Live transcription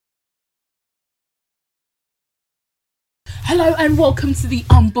Hello and welcome to the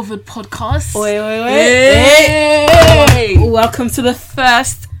Unbothered podcast. Hey. Welcome to the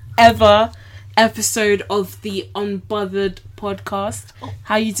first ever episode of the Unbothered podcast.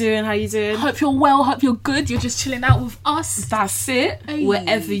 How you doing? Hope you're well, hope you're good. You're just chilling out with us. That's it. Hey.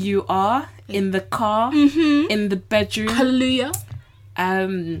 Wherever you are, in the car, in the bedroom, Hallelujah.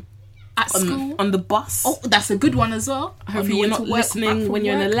 At school. on the bus. Oh, that's a good one as well. Hopefully you're not listening when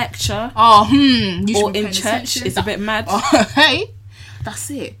you're in a lecture. You should or be in paying church. attention. It's a bit mad. Hey,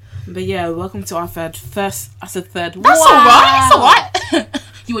 that's it. But yeah, welcome to our first. I said third. That's Wow. alright.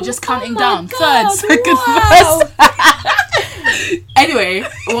 You were just counting down. God, Third, second, wow. first. Anyway,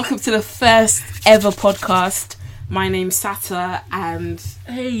 welcome to the first ever podcast. My name's Sata, and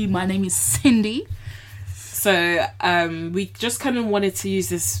Hey, my name is Cindy. so we just kind of wanted to use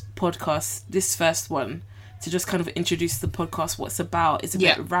this podcast, this first one, to just kind of introduce the podcast, what it's about. It's a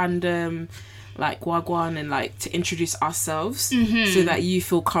bit random, like wagwan, and like to introduce ourselves so that you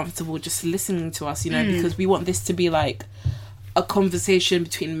feel comfortable just listening to us, you know, because we want this to be like a conversation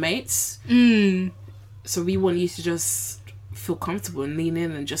between mates. So we want you to just feel comfortable and lean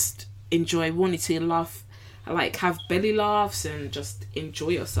in and just enjoy. We want you to laugh, like have belly laughs and just enjoy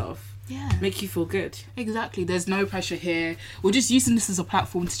yourself. Yeah. Make you feel good. Exactly. There's no pressure here. We're just using this as a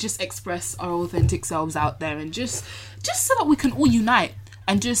platform to just express our authentic selves out there and just so that we can all unite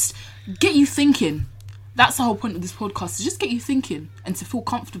and just get you thinking. That's the whole point of this podcast, to just get you thinking and to feel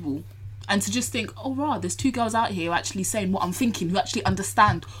comfortable and to just think, oh, rah, there's two girls out here actually saying what I'm thinking, who actually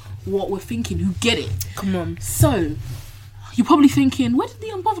understand what we're thinking, who get it. Come on. So, you're probably thinking, where did the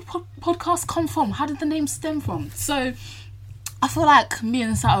Unbothered podcast come from? How did the name stem from? So, I feel like me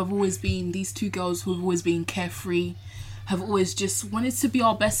and Sat have always been these two girls who have always been carefree, have always just wanted to be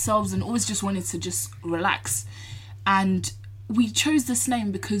our best selves and always just wanted to just relax. And we chose this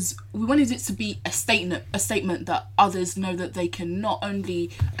name because we wanted it to be a statement that others know that they can not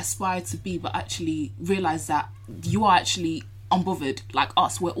only aspire to be, but actually realise that you are actually unbothered, like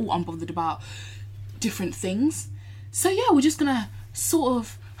us. We're all unbothered about different things. So yeah, we're just gonna sort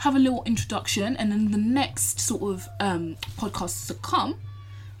of have a little introduction, and then the next sort of podcast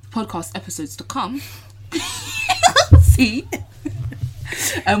episodes to come, see,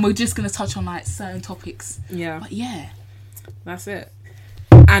 and we're just gonna touch on like certain topics. Yeah. But yeah, That's it.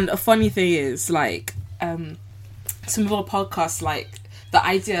 And a funny thing is, like, some of our podcasts, like, the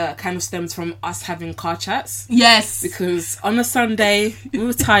idea kind of stems from us having car chats. yes, Because on a Sunday, we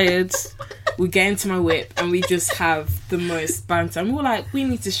were tired, we get into my whip, and we just have the most banter. And we were like, we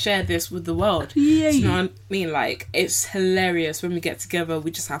need to share this with the world. Yeah. You know what I mean? Like, it's hilarious when we get together,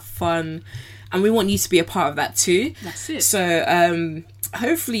 we just have fun. And we want you to be a part of that too. That's it. So,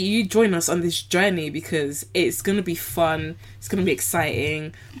 hopefully you join us on this journey, because it's going to be fun. It's going to be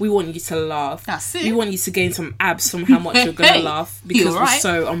exciting. We want you to laugh. That's it. We want you to gain some abs from how much you're going to laugh, because You're right. we're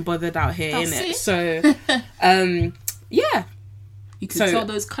so unbothered out here, That's innit? it. So, yeah. You can So- tell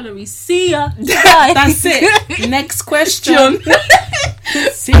those calories. See ya. That's it. Next question.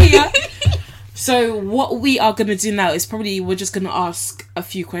 See ya. So what we are going to do now is we're just going to ask a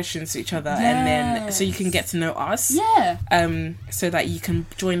few questions to each other, and then so you can get to know us. Yeah. So that you can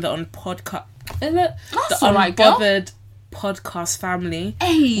join the podcast. That's the all right, girl. Unbothered podcast family.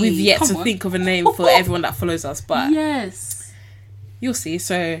 Hey, We've yet come to on. think of a name for everyone that follows us, but Yes. you'll see.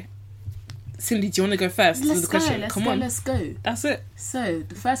 So, Cindy, do you want to go first with the question? Let's go. That's it. So,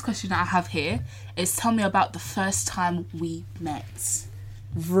 the first question that I have here is, tell me about the first time we met.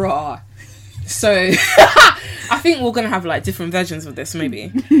 Raw. So, I think we're going to have like different versions of this,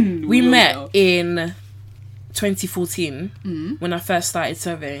 maybe. We met in 2014 when I first started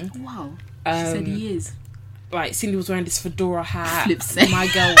serving. Wow. She said years. Like, Cindy was wearing this fedora hat. Flip side. My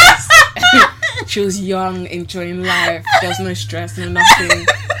girl was... she was young, enjoying life. There was no stress, no nothing.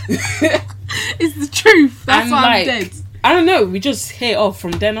 It's the truth. That's And, why like, I'm dead. I don't know, we just hit off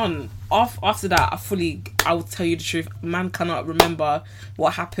from then on. After that, I will tell you the truth. Man cannot remember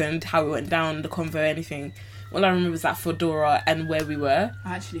what happened, how it went down, the convo, anything. All I remember is that fedora and where we were.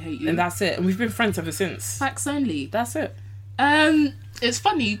 I actually hate you. And that's it. And we've been friends ever since. Facts only. That's it. It's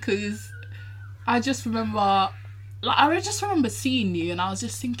funny because I just remember seeing you and I was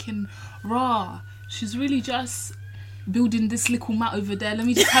just thinking, rah, she's really just building this little mat over there. Let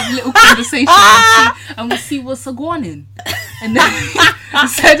me just have a little conversation and we'll see what's going on. And then I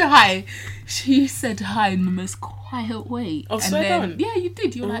said hi. She said hi in the most quiet way. Oh, and swear then, down. yeah, you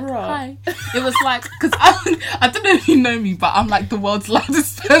did. You're like, Right. hi. It was like, because I don't know if you know me, but I'm like the world's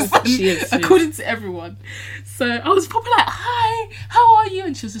loudest person She is. according to everyone. So I was probably like, hi, how are you?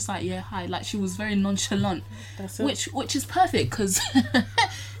 And she was just like, yeah, hi. Like, she was very nonchalant. That's it. Which is perfect, because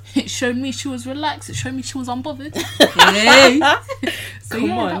showed me she was relaxed. It showed me she was unbothered. Hey. So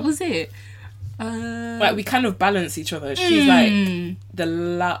Come on. that was it. Like, we kind of balance each other. She's like the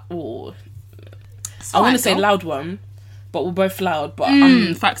loud. I want to say loud one, but we're both loud. But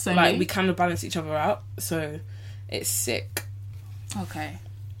facts only. like, we kind of balance each other out. So it's sick. Okay.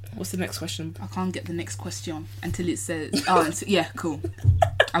 What's the next question? I can't get the next question until it says. Oh, yeah, cool.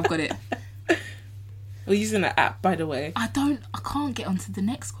 I've got it. We're using an app, by the way. I can't get onto the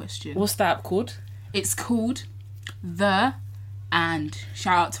next question. What's the app called? It's called The And.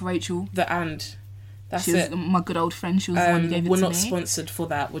 Shout out to Rachel. The And. That's She was it. my good old friend. She was the one who gave it We're to me. not sponsored for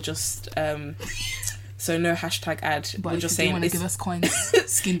that. We're just so no hashtag ad. But We're if just you saying want to it's, give us coins,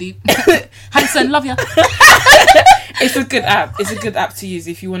 skin deep. Hanson, love ya. it's a good app. It's a good app to use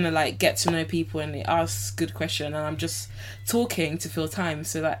if you want to like get to know people and they ask good question. And I'm just talking to fill time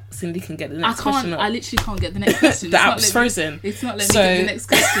so that Cindy can get the next question up. I literally can't get the next question. The app's frozen. It's not letting me get the next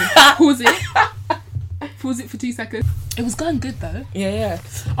question. Pause it. Pause it for 2 seconds. It was going good though. Yeah.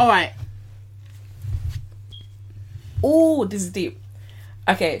 All right. Oh, this is deep.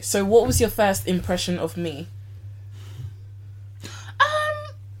 Okay, so what was your first impression of me?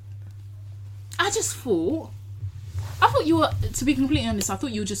 I thought you were, to be completely honest, I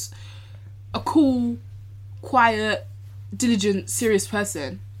thought you were just a cool, quiet, diligent, serious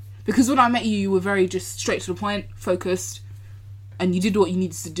person. Because when I met you, you were very just straight to the point, focused, and you did what you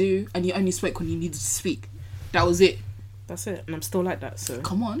needed to do, and you only spoke when you needed to speak. That was it. That's it, and I'm still like that, so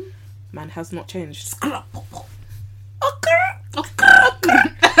Come on. man has not changed.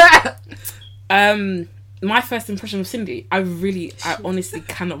 My first impression of Cindy, I honestly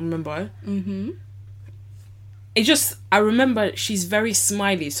cannot remember. I remember she's very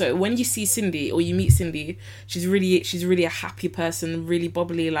smiley. So when you see Cindy or you meet Cindy, she's really a happy person, really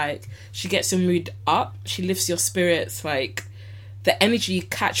bubbly. Like, she gets your mood up, she lifts your spirits. Like, the energy you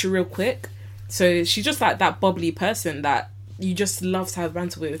catch real quick. So she's just like that bubbly person that you just love to have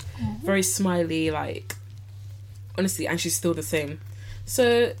banter with. Very smiley, like, honestly, and she's still the same.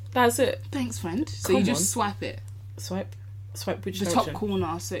 So that's it. Thanks, friend. So Come you just on. swipe it. Swipe which The direction? top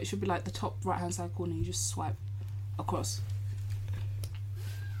corner, so it should be like the top right hand side corner. You just swipe across.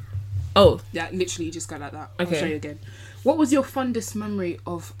 Oh, Yeah, literally, you just go like that. Okay. I'll show you again. What was your fondest memory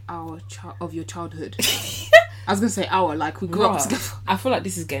of your childhood? I was gonna say like we grew up bruh, together. I feel like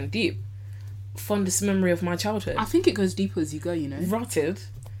this is getting deep. Fondest memory of my childhood. I think it goes deeper as you go. You know. Rotted.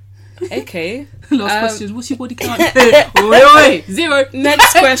 Okay. Last question. What's your body count? Oi, 0.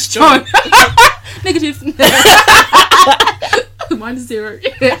 Next question. Negative. Mine is 0.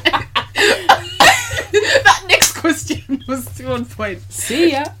 That next question was 2 on point.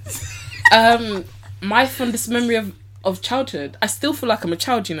 See ya. My fondest memory of childhood. I still feel like I'm a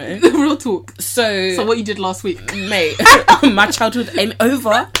child, you know. Real talk. So what you did last week, mate? My childhood ain't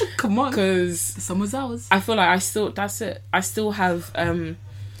over. Come on, Because the summer's ours. I feel like that's it. I still have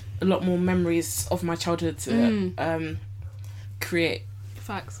a lot more memories of my childhood to create.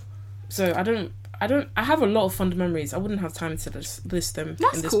 Facts. So I have a lot of fond memories. I wouldn't have time to list them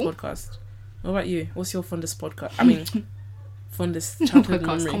That's in this cool. podcast. What about you? What's your fondest podcast? I mean, fondest childhood Podcast.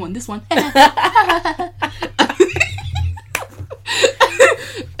 memory? Come on, this one.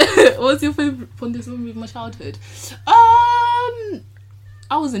 What's your fondest memory of my childhood?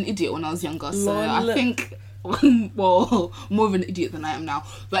 I was an idiot when I was younger, so Lol. I think, well, more of an idiot than I am now.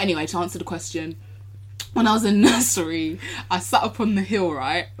 But anyway, to answer the question, when I was in nursery, I sat up on the hill,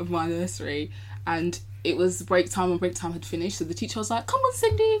 right, of my nursery, and it was break time, and break time had finished, so the teacher was like, come on,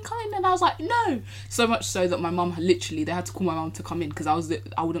 Cindy, come in, and I was like, no. So much so that my mum they had to call my mum to come in, because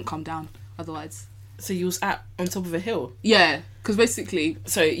I wouldn't come down otherwise. So you was on top of a hill. Yeah, because basically,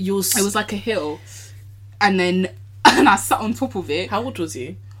 So you was. it was like a hill, and I sat on top of it. How old was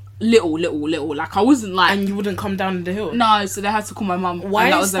you? Little, like I wasn't like... And you wouldn't come down the hill. No, so they had to call my mum. Why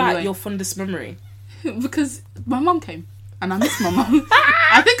and is that anyway. your fondest memory? Because my mum came, and I missed my mum.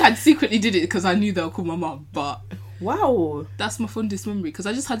 I think I secretly did it because I knew they'll call my mum, but Wow. that's my fondest memory because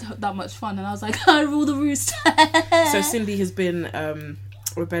I just had that much fun, and I was like, I rule the roost. So Cindy has been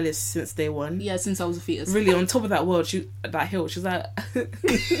rebellious since day one. Yeah, since I was a fetus. Really, on top of that that hill, she's like,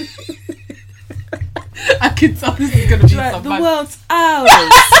 I could tell this is gonna be like some the bad- world's ours.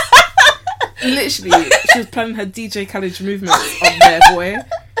 Literally, she was planning her DJ Khaled movements up there, boy.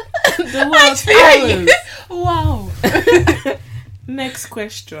 The world's ours. Wow. Next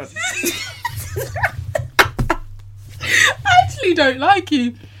question. I actually don't like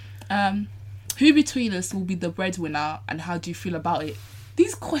you. Who between us will be the breadwinner, and how do you feel about it?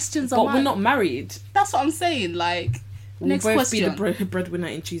 These questions are. But we're not married. That's what I'm saying. Like, We'll next both question. be the breadwinner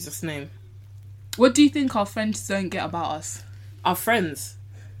in Jesus' name. What do you think our friends don't get about us? Our friends.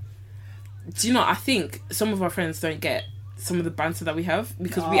 do you know, I think some of our friends don't get some of the banter that we have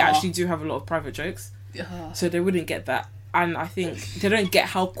because we actually do have a lot of private jokes. So they wouldn't get that. And I think they don't get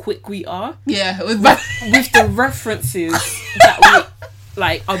how quick we are. Yeah. With the references that we,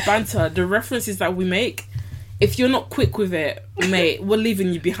 like, our banter, the references that we make, if you're not quick with it, mate, we're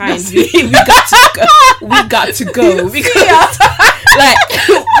leaving you behind. we got to go. Because, like,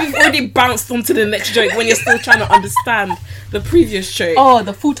 we've already bounced onto the next joke when you're still trying to understand the previous joke. Oh,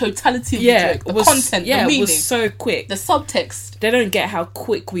 the full totality of the joke. The content, the meaning. It was so quick. The subtext. They don't get how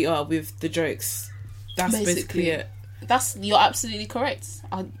quick we are with the jokes. That's basically it. You're absolutely correct.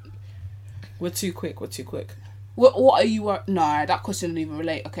 We're too quick. What are you... No, that question didn't even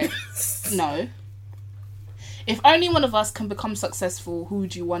relate. Okay. No. If only one of us can become successful, who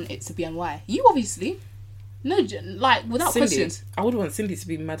would you want it to be and why? You, obviously. No, like, without Cindy. questions. I would want Cindy to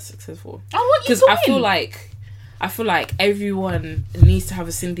be mad successful. I want you to win. I feel like everyone needs to have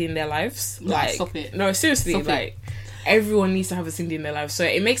a Cindy in their lives. No, like, stop it. No, seriously, Stop like, everyone needs to have a Cindy in their lives. So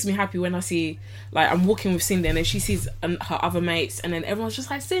it makes me happy when I see, like, I'm walking with Cindy and then she sees her other mates and then everyone's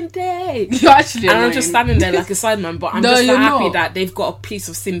just like, Cindy! You're actually And annoying. I'm just standing there like a sideman, but I'm just happy that they've got a piece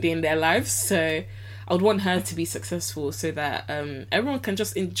of Cindy in their lives. So I would want her to be successful so that everyone can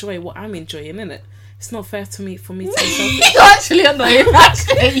just enjoy what I'm enjoying, innit? It's not fair for me to be selfish. You're actually annoying.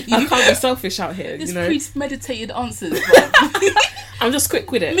 I can't be selfish out here, It's you know? premeditated answers, bro. I'm just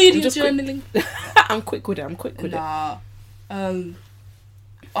quick with it. Media journaling. I'm quick with it. Nah.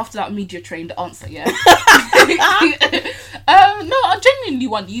 After that media trained answer, yeah. No, I genuinely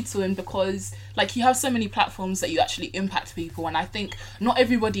want you to win because, like, you have so many platforms that you actually impact people, and I think not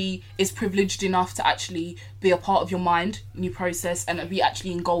everybody is privileged enough to actually be a part of your mind in your process and be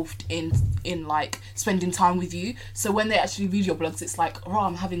actually engulfed in like spending time with you. So when they actually read your blogs, it's like, oh,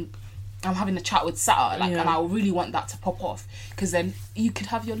 I'm having a chat with Sata, like, and I really want that to pop off because then you could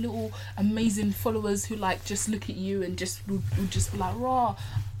have your little amazing followers who like just look at you and just would just be like, raw.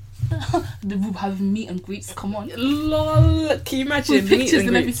 We'll have meet and greets. Come on, lol. Can you imagine with pictures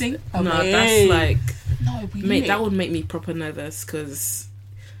and everything? No, that's like, mate, lit. that would make me proper nervous because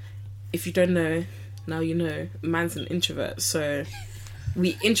if you don't know, now you know. Man's an introvert, so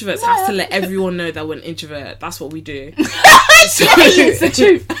we introverts have to let everyone know that we're an introvert. That's what we do. It's the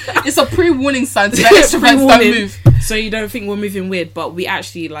truth. It's a pre-warning sign to let extroverts don't move. So you don't think we're moving weird, but we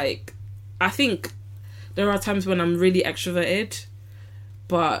actually, like, I think there are times when I'm really extroverted,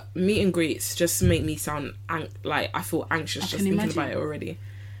 but meet and greets just make me sound like I feel anxious just thinking about it already.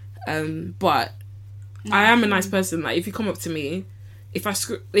 But I am a nice person. Like, if you come up to me, if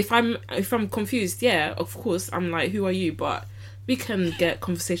I'm confused, yeah, of course, I'm like, who are you? But we can get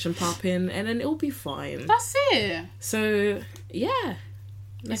conversation popping and then it'll be fine. That's it. So yeah,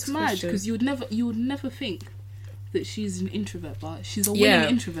 it's mad because you would never think that she's an introvert, but she's a willing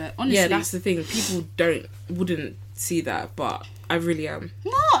introvert. Honestly, yeah, that's the thing. People wouldn't see that, but I really am.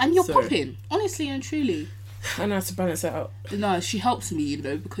 No, and you're popping, honestly and truly. I know how to balance it out. No, she helps me,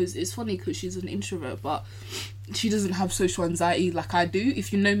 because it's funny because she's an introvert, but she doesn't have social anxiety like I do.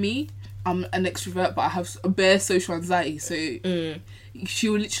 If you know me, I'm an extrovert, but I have a bare social anxiety. So she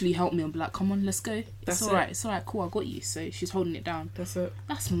will literally help me and be like, "Come on, let's go. It's all right. It's all right. Cool, I got you." So she's holding it down. That's it.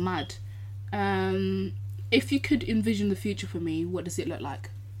 That's mad. If you could envision the future for me, what does it look like?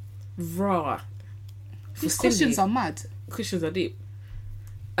 Raw. These questions are mad. Questions are deep.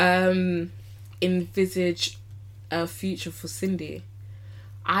 Envisage a future for Cindy.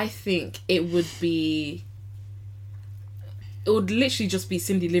 I think it would literally just be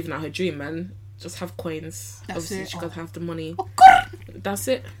Cindy living out her dream, man. Just have coins. That's obviously it. she gotta have the money. Oh God. That's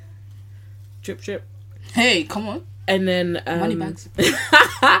it. Drip drip. Hey, come on. And then money bags.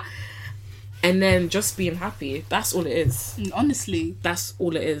 And then just being happy. That's all it is. Honestly, that's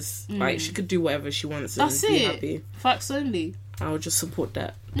all it is. Like, she could do whatever she wants and that's be it. happy. Facts only. I would just support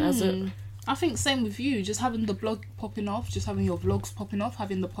that. That's it. I think same with you. Just having the blog popping off, just having your vlogs popping off,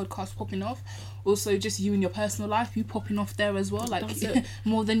 having the podcast popping off. Also, just you in your personal life, you popping off there as well. Like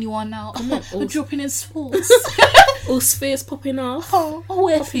more than you are now. Come on, we're dropping in sports. All spheres popping off. Oh,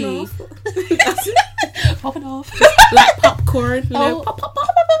 Effie. That's it. Popping off. Like popcorn. You know? Pop, pop, pop,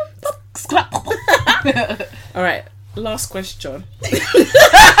 pop, pop, pop, pop. All right, last question.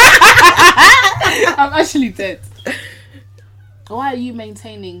 I'm actually dead. Why are you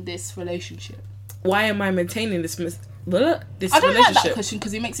maintaining this relationship? Why am I maintaining this I don't relationship? like that question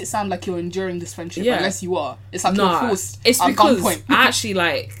because it makes it sound like you're enduring this friendship. Yeah. Unless you are. It's like you're forced it's at because gunpoint. I actually,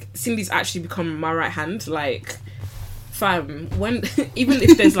 like, Cindy's actually become my right hand. Like, fam, when even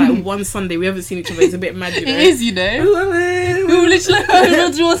if there's like one Sunday we haven't seen each other, it's a bit mad, you know? It is, you know. We were literally like,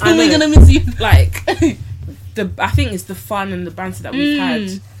 we're gonna miss you. Like, I think it's the fun and the banter that we've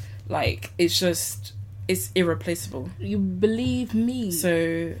had. Like, it's irreplaceable. You believe me.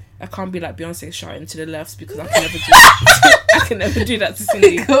 So I can't be like Beyonce shouting to the left because I can never do that. I can never do that to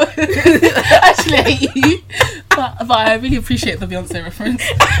Cindy. Actually, I hate you. But I really appreciate the Beyonce reference.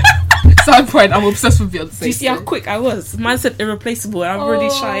 Side point, I'm obsessed with Beyonce. Do you see how quick I was? Man said irreplaceable and I'm already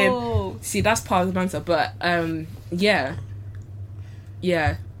shouting. See, that's part of the banter. But yeah,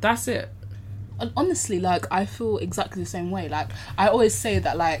 that's it. Honestly, like, I feel exactly the same way. Like, I always say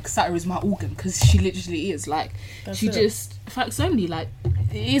that, like, Sata is my organ, because she literally is. Like, that's she it. just, facts only, like,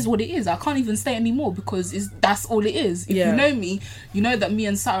 it is what it is. I can't even say anymore, because that's all it is. If you know me, you know that me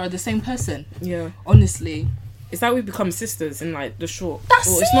and Sata are the same person. Yeah. Honestly. It's like we become sisters in, like, the short...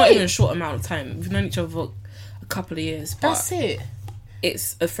 It's not even a short amount of time. We've known each other for a couple of years. But that's it.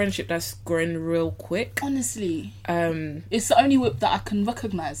 It's a friendship that's grown real quick. Honestly. It's the only whip that I can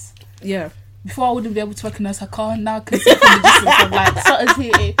recognise. Yeah. Before I wouldn't be able to recognise her car, now I can see from the distance. I'm like, Sata's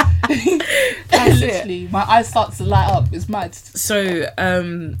here. That's literally, my eyes start to light up. It's mad. So,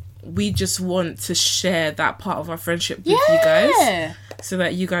 we just want to share that part of our friendship with you guys, so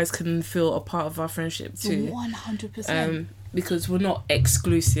that you guys can feel a part of our friendship too. 100%. Because we're not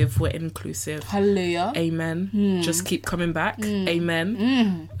exclusive, we're inclusive. Hallelujah. Amen. Just keep coming back.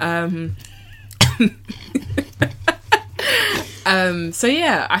 Amen. So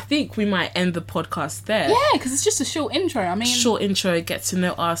yeah, I think we might end the podcast there. Yeah, because it's just a short intro. I mean, short intro, get to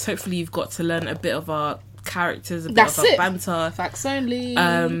know us. Hopefully you've got to learn a bit of our characters, a bit of our banter. Facts only.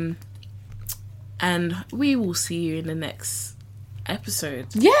 And we will see you in the next episode.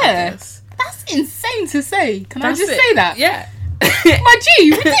 Yeah. That's insane to say. Can I just say that? Yeah. My G,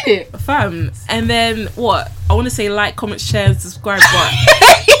 you did it. Fam. And then what? I want to say like, comment, share, and subscribe,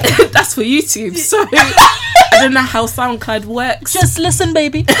 but that's for YouTube. So I don't know how SoundCloud works. Just listen,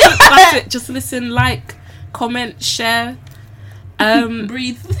 baby. That's it. Just listen, like, comment, share,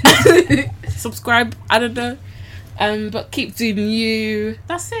 breathe, subscribe. I don't know. But keep doing you.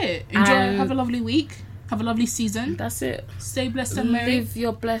 That's it. Enjoy. Have a lovely week. Have a lovely season. That's it. Stay blessed and merry. Live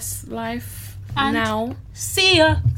your blessed life and now. See ya.